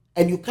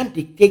 And you can't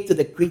dictate to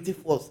the creative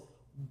force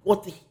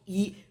what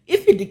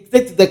if you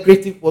dictate to the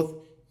creative force,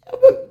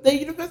 the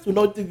universe will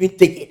not even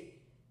take it.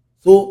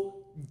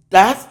 So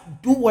that's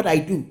do what I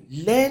do.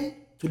 Learn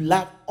to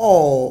love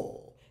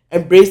all,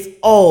 embrace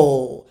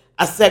all,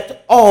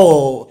 accept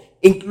all,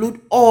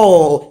 include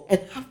all, and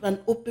have an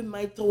open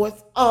mind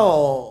towards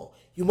all.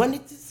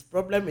 Humanity's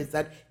problem is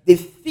that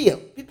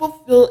people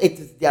feel it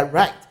is their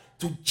right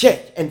to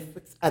judge and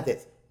fix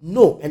others.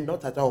 No, and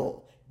not at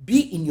all.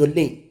 Be in your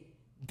lane.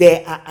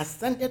 There are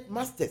ascended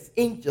masters,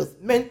 angels,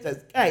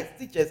 mentors, guides,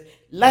 teachers,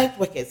 light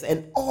workers,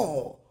 and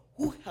all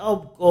who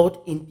help God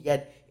in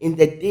their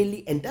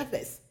daily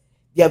endeavors.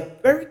 They are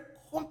very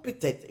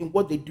competent in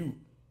what they do.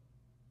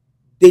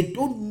 They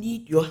don't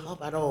need your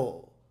help at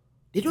all.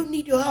 They don't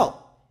need your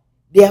help.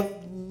 They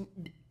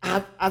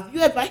have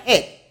you ever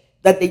heard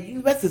that the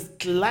universe is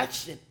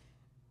clashing,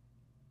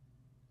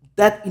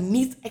 that it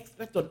needs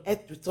experts on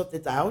earth to sort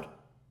it out?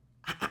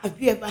 Have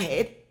you ever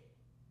heard?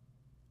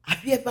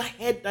 Have you ever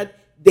heard that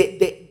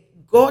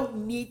God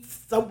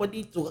needs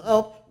somebody to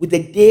help with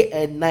the day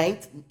and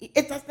night?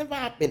 It has never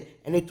happened,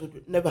 and it will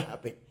never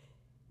happen.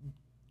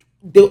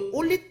 The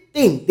only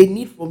thing they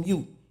need from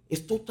you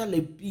is total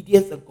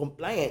obedience and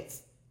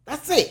compliance.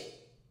 That's it.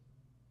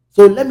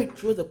 So let me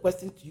throw the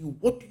question to you.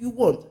 What do you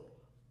want?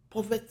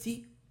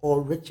 Poverty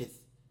or riches?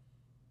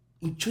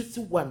 In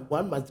choosing one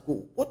must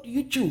go. What do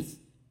you choose?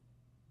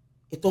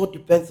 It all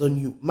depends on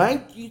you. My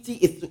duty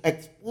is to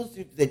expose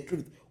you to the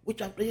truth,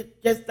 which I've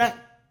just done.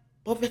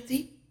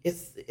 Poverty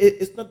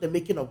is not the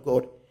making of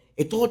God.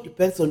 It all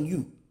depends on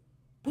you.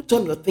 Put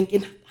on your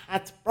thinking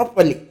hat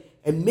properly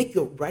and make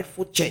your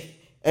rightful check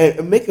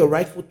and make your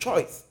rightful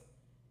choice.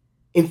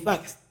 In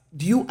fact,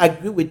 do you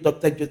agree with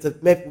Dr.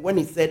 Joseph Murphy when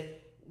he said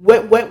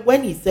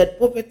when he said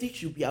poverty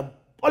should be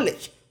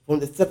abolished from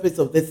the surface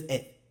of this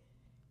earth?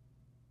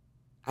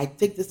 I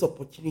take this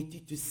opportunity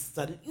to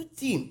salute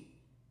him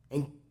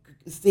and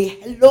say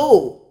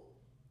hello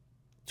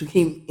to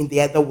him in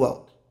the other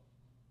world.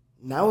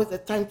 Now is the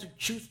time to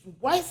choose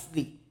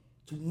wisely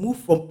to move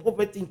from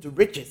poverty into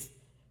riches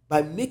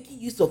by making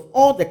use of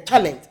all the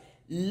talent,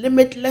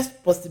 limitless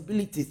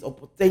possibilities or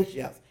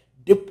potentials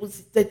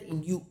deposited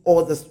in you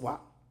all this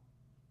while.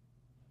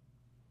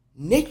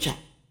 Nature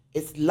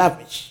is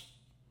lavish,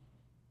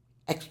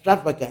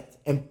 extravagant,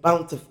 and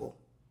bountiful.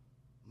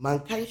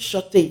 Mankind's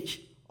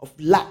shortage of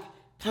lack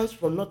comes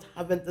from not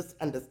having this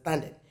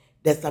understanding.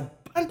 There's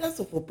abundance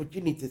of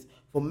opportunities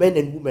for men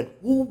and women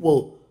who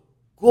will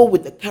go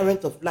with the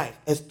current of life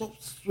and stop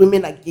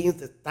swimming against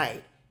the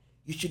tide.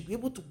 You should be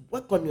able to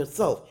work on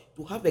yourself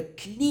to have a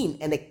clean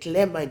and a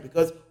clear mind,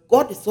 because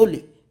God is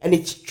holy, and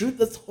it's through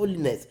this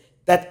holiness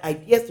that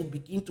ideas will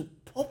begin to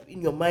pop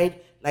in your mind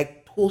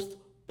like toast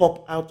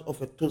pop out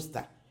of a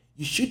toaster.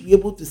 You should be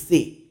able to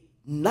say,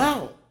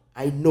 now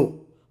I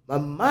know. My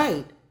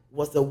mind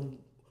was a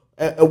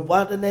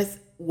wilderness,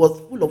 was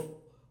full of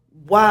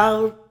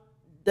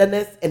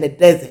wilderness and a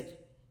desert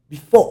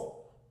before.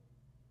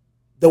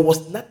 There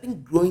was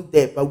nothing growing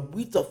there but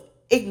weeds of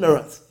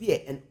ignorance, fear,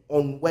 and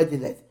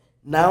unworthiness.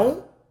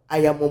 Now I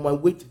am on my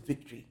way to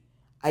victory.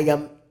 I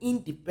am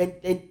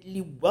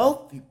independently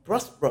wealthy,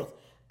 prosperous.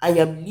 I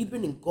am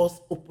living in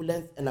God's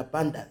opulence and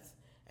abundance.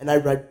 And I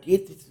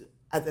radiate it to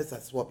others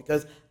as well,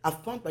 because I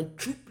found my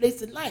true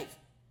place in life.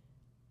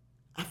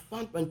 I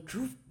found my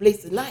true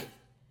place in life.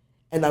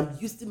 And I'm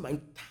using my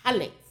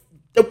talents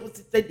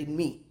deposited in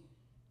me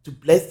to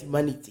bless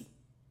humanity.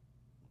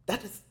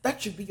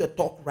 That should be your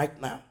talk right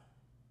now.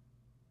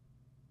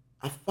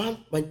 I found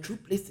my true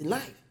place in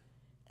life,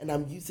 and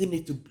I'm using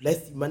it to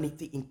bless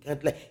humanity in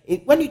countless.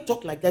 When you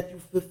talk like that, you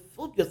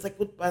fulfill your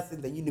second pass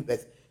in the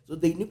universe. So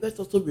the universe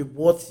also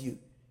rewards you.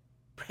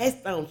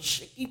 Pressed down,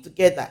 shaking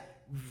together,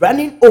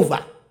 running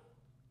over.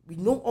 We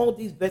know all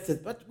these verses,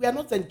 but we are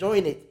not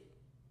enjoying it.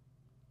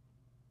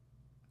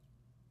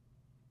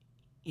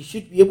 You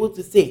should be able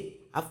to say,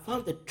 I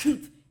found the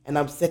truth and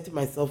I'm setting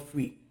myself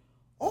free.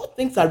 All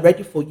things are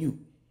ready for you.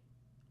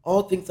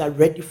 All things are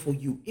ready for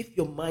you. If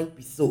your mind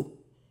be so,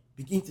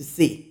 begin to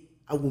say,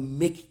 I will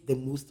make the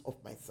most of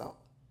myself.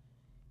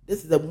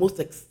 This is the most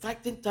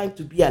exciting time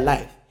to be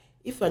alive.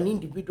 If an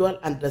individual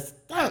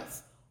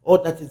understands all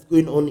that is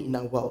going on in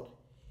our world,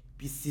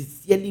 be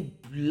sincerely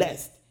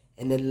blessed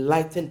and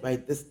enlightened by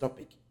this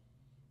topic.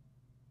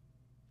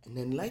 And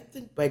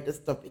enlightened by this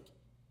topic.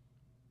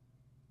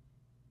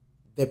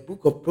 The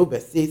book of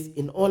Proverbs says,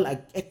 in all our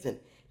getting,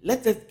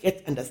 let us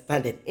get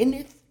understanding.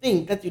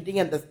 Anything that you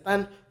didn't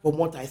understand from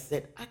what I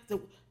said,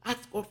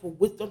 ask God for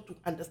wisdom to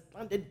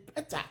understand it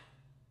better.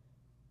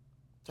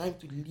 Time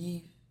to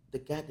leave the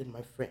garden,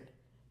 my friend.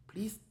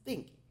 Please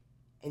think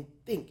and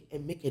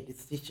make a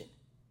decision.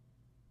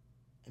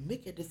 And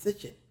make a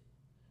decision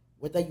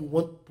whether you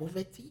want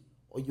poverty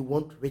or you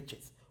want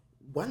riches.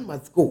 One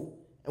must go.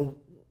 And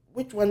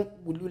which one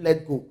will you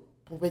let go?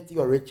 Poverty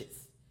or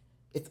riches?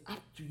 It's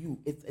up to you.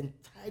 It's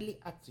entirely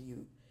up to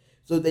you.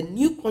 So the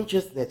new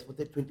consciousness for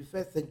the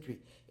 21st century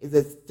is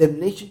a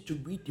determination to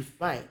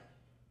redefine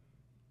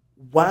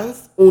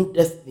one's own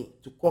destiny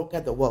to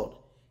conquer the world.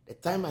 The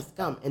time has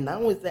come, and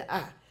now is the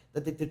hour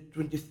that the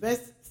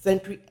 21st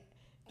century,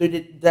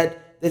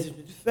 that the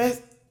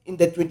 21st in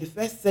the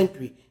 21st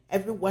century,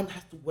 everyone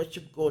has to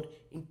worship God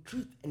in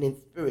truth and in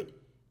spirit.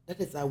 That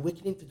is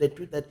awakening to the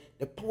truth that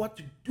the power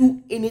to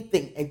do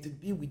anything and to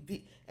be with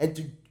it and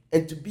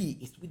to be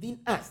is within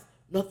us,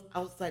 not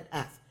outside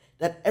us.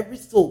 That every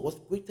soul was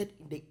created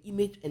in the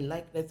image and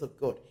likeness of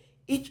God.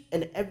 Each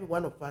and every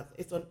one of us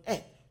is on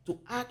earth to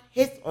add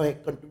his or her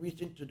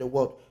contribution to the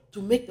world,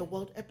 to make the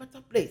world a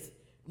better place.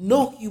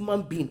 No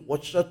human being was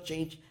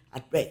shortchanged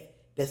at birth.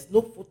 There's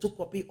no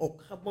photocopy or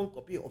carbon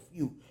copy of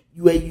you.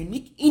 You are a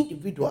unique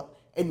individual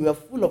and you are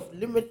full of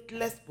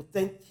limitless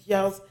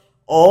potentials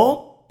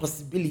or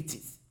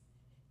possibilities.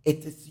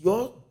 It is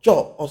your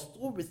job or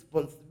sole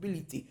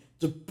responsibility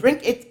to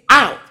bring it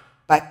out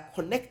by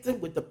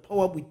connecting with the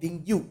power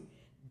within you.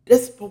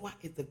 This power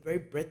is the very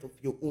breath of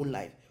your own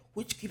life,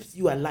 which keeps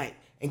you alive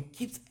and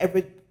keeps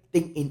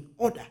everything in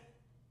order.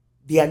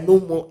 There are no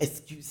more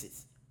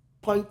excuses,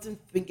 pointing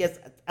fingers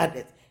at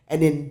others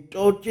and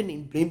indulging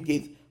in blame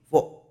games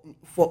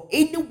for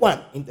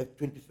anyone in the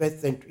 21st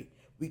century.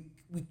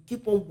 We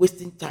keep on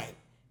wasting time.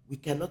 We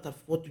cannot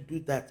afford to do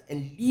that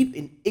and live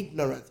in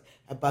ignorance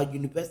about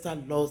universal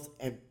laws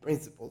and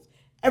principles.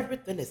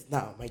 Everything is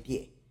now, my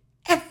dear.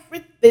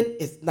 Everything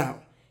is now.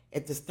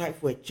 It is time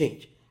for a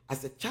change.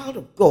 As a child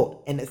of God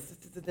and a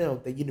citizen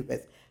of the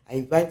universe, I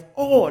invite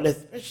all,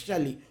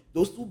 especially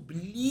those who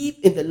believe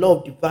in the law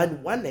of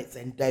divine oneness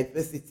and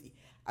diversity,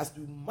 as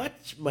we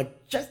march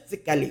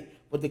majestically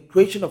for the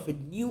creation of a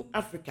new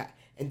Africa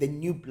and the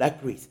new black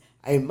race.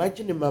 I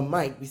imagine in my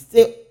mind we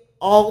say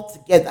all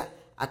together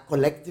a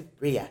collective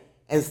prayer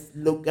and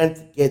slogan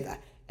together.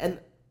 And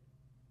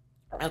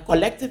a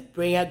collective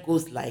prayer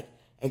goes like,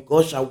 and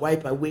God shall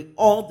wipe away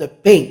all the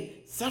pain,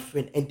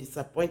 suffering, and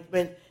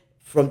disappointment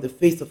from the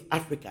face of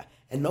Africa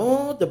and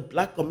all the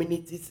black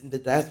communities in the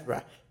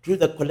diaspora through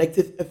the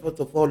collective effort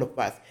of all of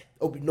us.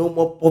 There will be no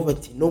more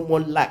poverty, no more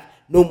lack,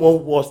 no more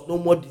wars, no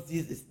more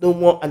diseases, no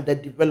more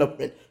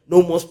underdevelopment,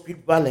 no more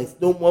street violence,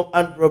 no more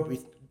armed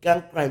robberies,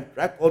 gang crime,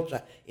 drug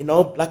culture in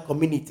all black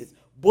communities,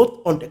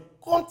 both on the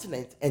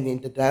continent and in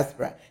the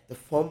diaspora. The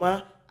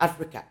former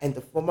Africa and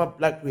the former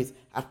black race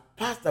have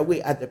passed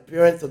away at the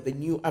appearance of the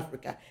new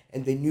Africa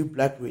and the new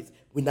black race.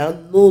 We now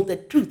know the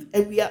truth,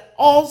 and we are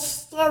all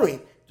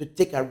sorry to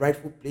take a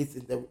rightful place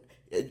in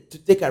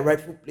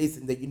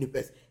the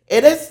universe.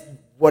 It is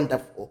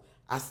wonderful.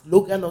 Our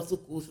slogan also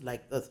goes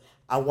like this: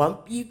 "I one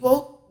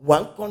people,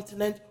 one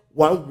continent,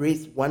 one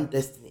race, one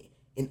destiny."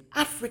 In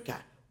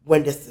Africa,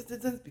 when the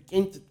citizens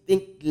began to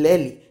think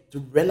clearly, to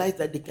realize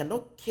that they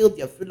cannot kill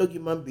their fellow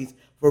human beings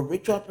for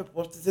ritual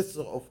purposes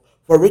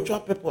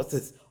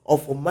or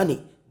for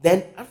money,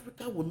 then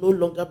Africa will no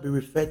longer be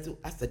referred to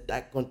as a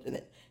dark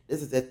continent.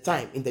 This is a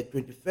time in the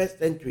 21st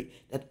century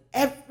that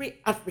every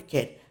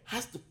African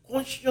has to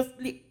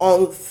consciously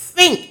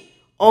unthink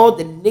all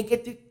the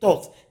negative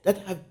thoughts that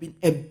have been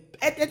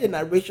embedded in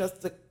our racial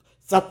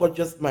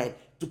subconscious mind,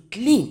 to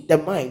clean the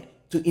mind,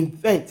 to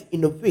invent,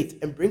 innovate,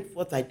 and bring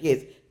forth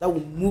ideas that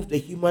will move the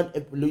human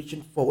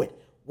evolution forward.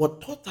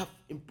 What thoughts have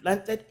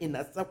implanted in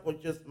our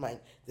subconscious mind,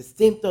 the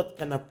same thought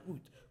can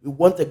uproot. We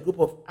want a group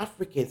of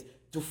Africans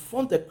to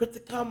form the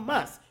critical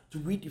mass to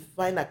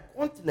redefine our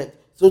continent,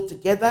 so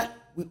together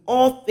we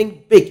all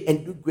think big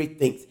and do great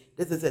things.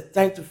 This is a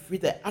time to free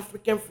the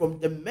African from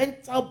the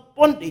mental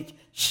bondage,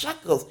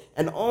 shackles,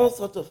 and all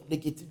sorts of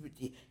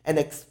negativity, and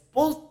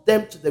expose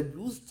them to the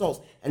real source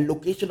and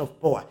location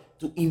of power,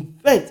 to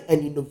invent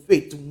and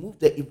innovate, to move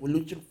the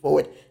evolution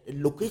forward. The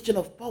location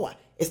of power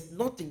is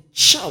not in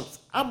charms,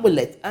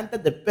 amulets under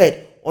the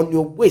bed, on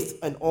your waist,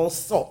 and all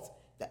sorts.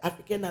 The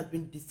African has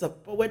been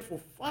disempowered for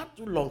far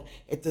too long.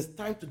 It is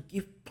time to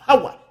give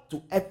power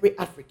to every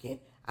African,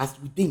 as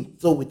within,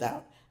 so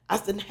without,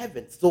 as in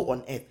heaven, so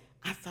on earth,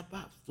 as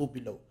above, so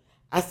below,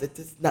 as it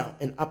is now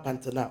and up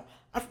until now.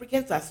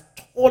 Africans are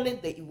stalling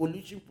the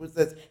evolution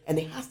process, and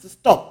it has to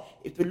stop.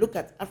 If you look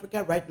at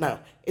Africa right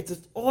now, it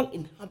is all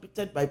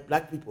inhabited by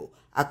black people.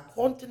 Our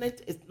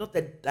continent is not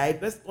a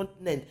diverse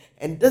continent,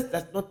 and this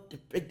does not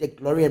depict the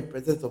glory and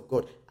presence of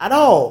God at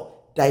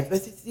all.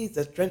 Diversity is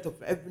the strength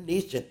of every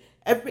nation.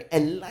 Every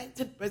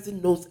enlightened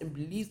person knows and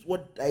believes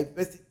what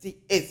diversity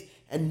is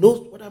and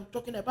knows what I'm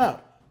talking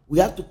about. We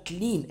have to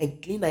clean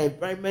our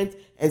environment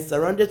and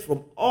surround it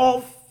from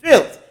all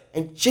filth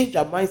and change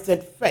our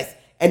mindset first,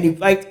 and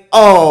invite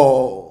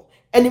all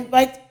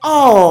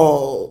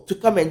to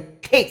come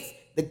and taste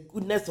the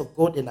goodness of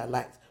God in our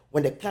lives.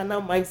 When the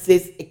carnal mind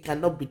says it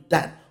cannot be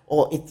done,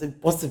 or it's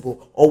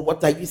impossible, or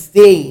what are you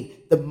saying,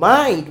 the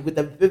mind with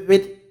a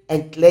vivid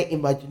and clear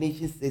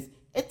imagination says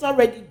it's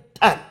already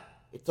done.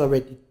 It's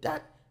already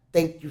done.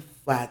 Thank you,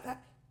 Father.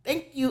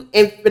 Thank you,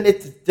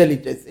 infinite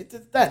intelligence. It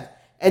is done.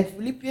 And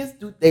Philippians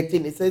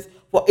 2:13, it says,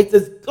 "For it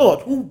is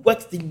God who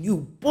works in you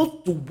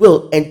both to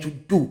will and to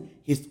do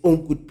his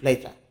own good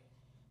pleasure."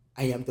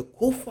 I am the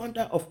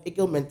co-founder of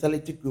Eagle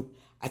Mentality Group.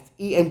 At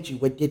EMG,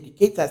 we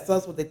dedicate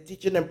ourselves for the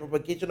teaching and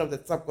propagation of the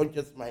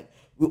subconscious mind.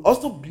 We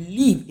also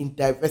believe in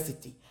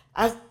diversity.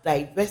 As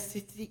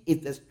diversity is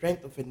the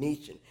strength of a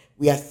nation,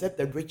 we accept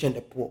the rich and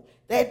the poor,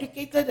 the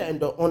educated and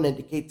the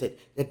uneducated,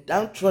 the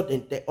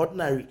downtrodden, the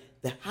ordinary,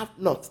 the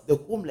have-nots, the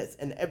homeless,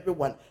 and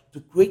everyone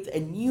to create a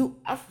new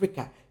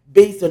Africa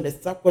based on the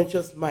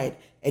subconscious mind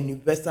and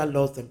universal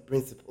laws and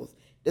principles.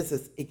 This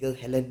is Eagle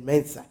Helen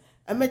Mensah.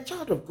 I'm a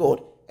child of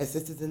God, a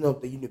citizen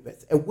of the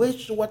universe, a way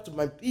shower to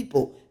my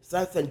people,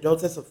 sons and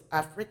daughters of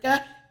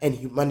Africa and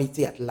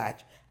humanity at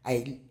large.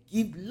 I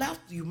give love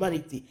to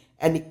humanity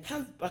and it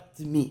comes back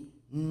to me,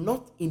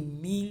 not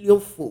in million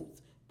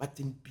folds, but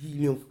in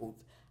billion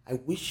folds. I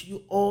wish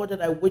you all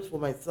that I wish for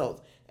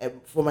myself,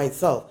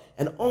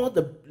 and all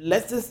the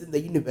blessings in the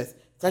universe,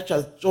 such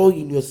as joy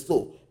in your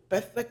soul,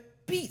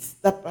 perfect peace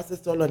that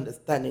passes all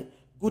understanding,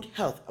 good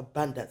health,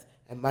 abundance,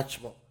 and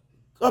much more.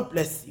 God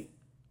bless you.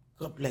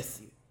 God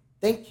bless you.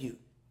 Thank you.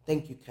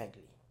 Thank you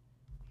kindly.